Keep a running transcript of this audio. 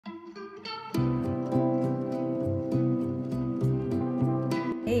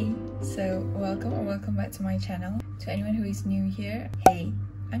So welcome or welcome back to my channel. To anyone who is new here, hey,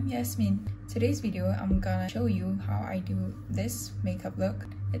 I'm Yasmin. Today's video I'm gonna show you how I do this makeup look.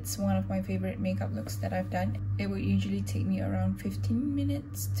 It's one of my favorite makeup looks that I've done. It would usually take me around 15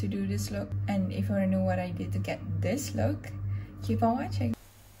 minutes to do this look, and if you want to know what I did to get this look, keep on watching.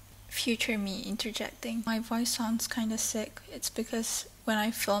 Future me interjecting. My voice sounds kind of sick. It's because when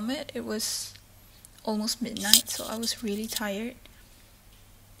I filmed it, it was almost midnight, so I was really tired.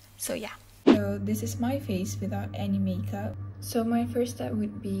 So yeah. So this is my face without any makeup. So my first step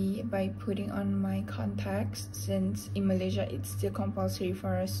would be by putting on my contacts, since in Malaysia it's still compulsory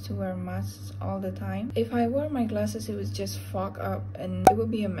for us to wear masks all the time. If I wore my glasses, it would just fog up and it would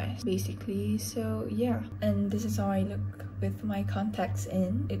be a mess basically. So yeah, and this is how I look with my contacts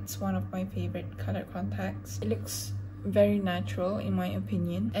in. It's one of my favorite color contacts. It looks very natural in my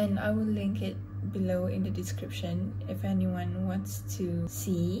opinion, and I will link it below in the description if anyone wants to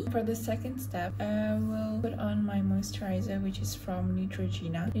see. For the second step, I will put on my moisturizer, which is from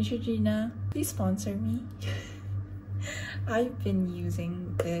Neutrogena. Neutrogena, please sponsor me. I've been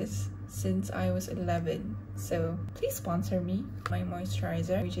using this since I was 11, so please sponsor me. My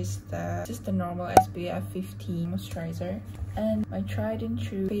moisturizer, which is just the normal SPF 15 moisturizer, and my tried and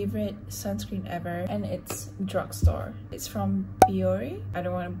true favorite sunscreen ever, and it's drugstore. It's from Biore. I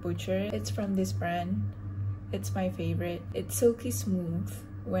don't want to butcher it. It's from this brand. It's my favorite. It's silky smooth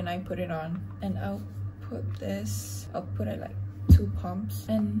when I put it on, and I'll put it like 2 pumps,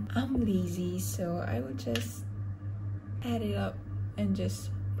 and I'm lazy, so I will just add it up and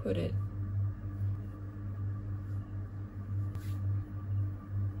just put it.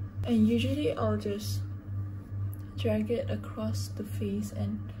 And usually I'll just drag it across the face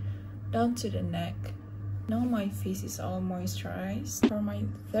and down to the neck. Now my face is all moisturized. For my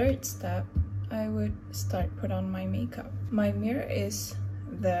third step, I would put on my makeup. My mirror is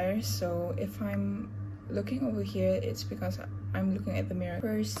there, so if I'm looking over here, it's because I'm looking at the mirror.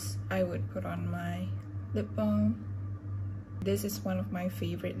 First, I would put on my lip balm. This is one of my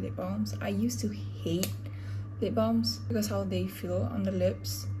favorite lip balms. I used to hate lip balms because how they feel on the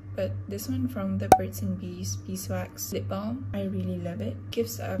lips, but this one from the Birds and Bees Beeswax lip balm, I really love it.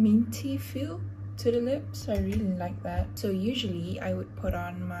 Gives a minty feel to the lips, so I really like that. So usually I would put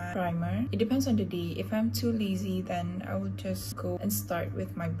on my primer. It depends on the day. If I'm too lazy, then I would just go and start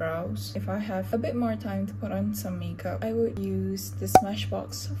with my brows. If I have a bit more time to put on some makeup, I would use the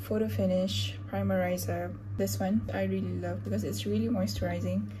Smashbox Photo Finish Primerizer. This one I really love because it's really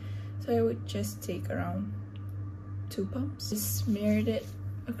moisturizing. So I would just take around 2 pumps. Just smeared it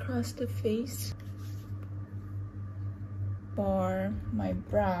across the face. For my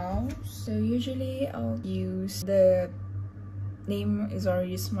brows, so usually I'll use, the name is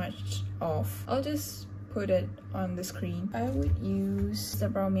already smudged off, I'll just put it on the screen. I would use the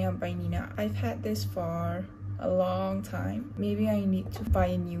Brow Me Up by Nina. I've had this for a long time. Maybe I need to buy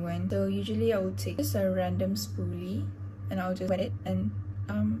a new one. So usually I would take just a random spoolie and I'll just wet it, and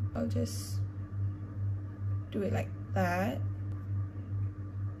I'll just do it like that.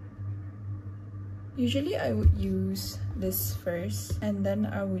 Usually I would use this first, and then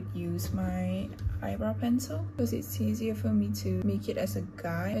I would use my eyebrow pencil because it's easier for me to make it as a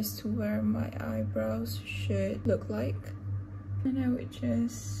guide as to where my eyebrows should look like. And I would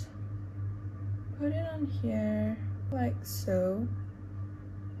just put it on here like so.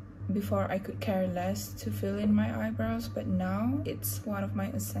 Before I could care less to fill in my eyebrows, but now it's one of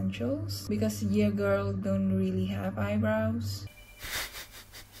my essentials because your girl don't really have eyebrows.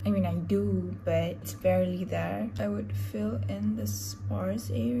 I mean, I do, but it's barely there. I would fill in the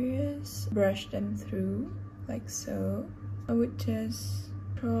sparse areas, brush them through like so. I would just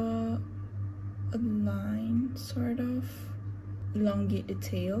draw a line, sort of elongate the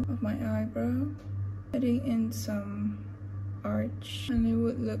tail of my eyebrow, putting in some arch, and it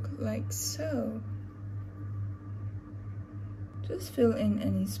would look like so. Just fill in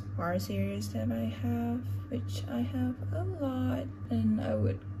any sparse areas that I have, which I have a lot, and I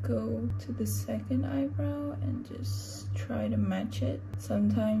would go to the second eyebrow and just try to match it.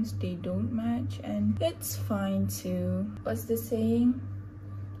 Sometimes they don't match, and it's fine too. What's the saying?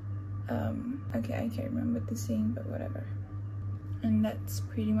 Okay, I can't remember the saying, but whatever. And that's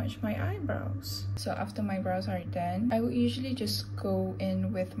pretty much my eyebrows. So after my brows are done, I would usually just go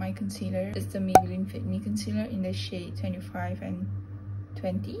in with my concealer. It's the Maybelline Fit Me concealer in the shade 25 and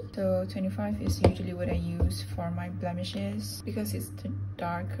 20. So 25 is usually what I use for my blemishes because it's the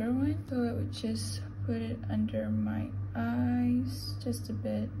darker one. So I would just put it under my eyes, just a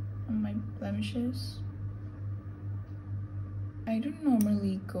bit on my blemishes. I don't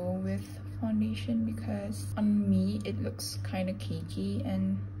normally go with foundation because on me it looks kind of cakey,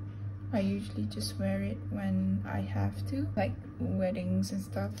 and I usually just wear it when I have to, like weddings and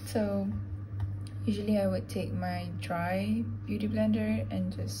stuff. So usually I would take my dry beauty blender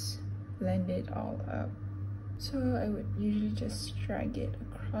and just blend it all up. So I would usually just drag it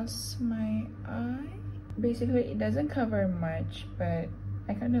across my eye. Basically it doesn't cover much, but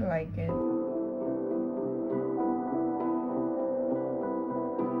I kind of like it.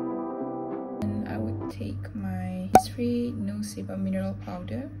 And I would take my Innisfree No Sebum Mineral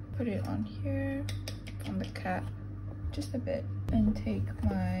Powder, put it on here on the cap just a bit, and take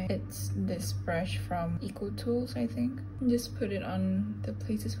this brush from Eco Tools, I think, and just put it on the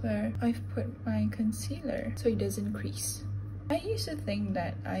places where I've put my concealer so it doesn't crease. I used to think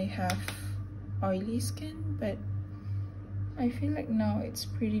that I have oily skin, but I feel like now it's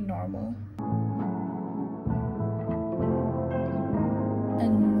pretty normal.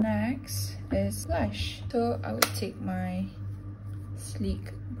 And next is blush. So I would take my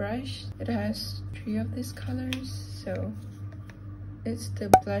sleek brush. It has 3 of these colors. So it's the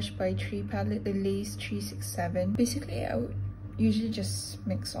Blush by 3 palette, the Lace 367. Basically I would usually just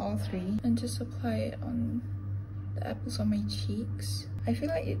mix all 3 and just apply it on the apples on my cheeks. I feel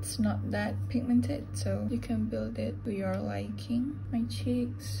like it's not that pigmented, so you can build it to your liking. My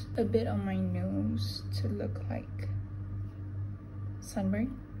cheeks, a bit on my nose to look like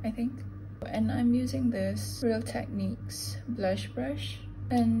sunburn, I think. And I'm using this Real Techniques blush brush,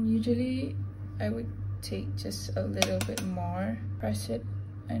 and usually I would take just a little bit more, press it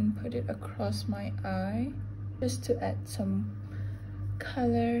and put it across my eye just to add some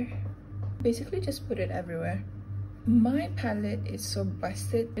color. Basically just put it everywhere. My palette is so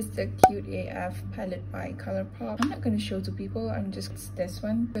busted. It's the Cute AF palette by Colourpop. I'm not gonna show to people, I'm just this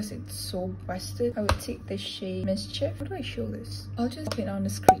one because it's so busted. I would take the shade Mischief. How do I show this? I'll just put it on the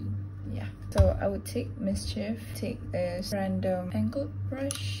screen. Yeah, so I would take Mischief, take this random angled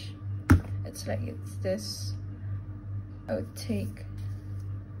brush. It's this. I would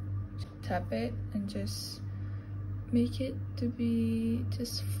tap it and just make it to be,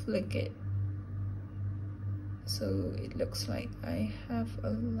 just flick it so it looks like I have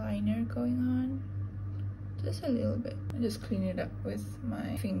a liner going on, just a little bit. I just clean it up with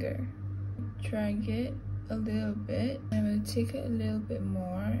my finger, drag it a little bit. I'm gonna take it a little bit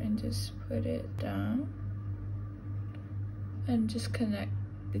more and just put it down and just connect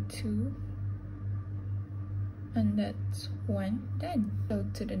the two. And that's one done. So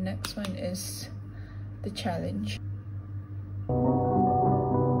to the next one is the challenge.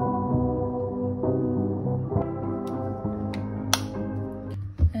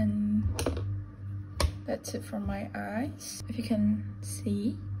 And that's it for my eyes, if you can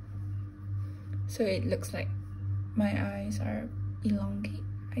see. So it looks like my eyes are elongate,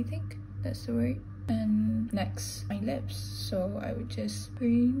 I think that's the word. And next, my lips. So I would just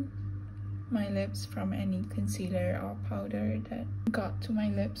cream my lips from any concealer or powder that got to my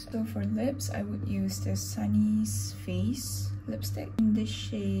lips. So for lips, I would use this Sunny's Face lipstick in this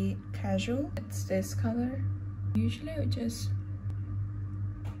shade Casual. It's this color. Usually I would just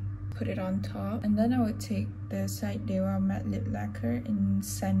put it on top, and then I would take the Side Dewa matte lip lacquer in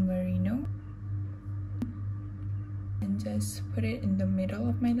San Marino and just put it in the middle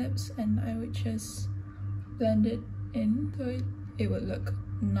of my lips, and I would just blend it in so it would look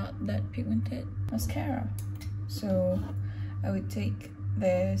not that pigmented. Mascara. So I would take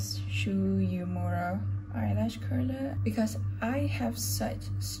this Shu Yumura eyelash curler because I have such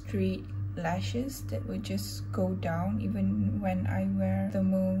straight lashes that would just go down even when I wear the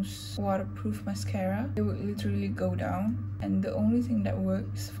most waterproof mascara. It would literally go down, and the only thing that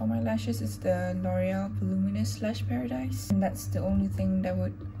works for my lashes is the L'Oreal Voluminous Lash Paradise, and that's the only thing that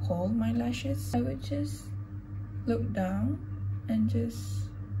would hold my lashes. I would just look down and just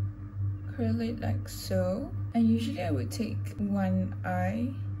curl it like so, and usually I would take one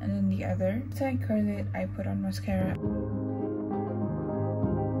eye and then the other. After I curl it, I put on mascara.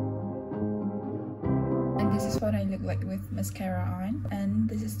 And this is what I look like with mascara on, and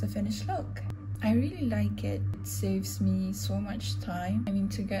this is the finished look. I really like it. It saves me so much time. I mean,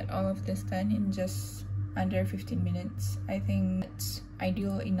 to get all of this done in just under 15 minutes, I think it's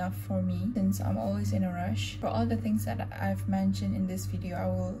ideal enough for me since I'm always in a rush. For all the things that I've mentioned in this video, I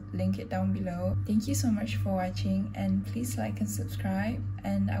will link it down below. Thank you so much for watching, and please like and subscribe,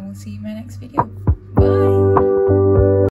 and I will see you in my next video. Bye!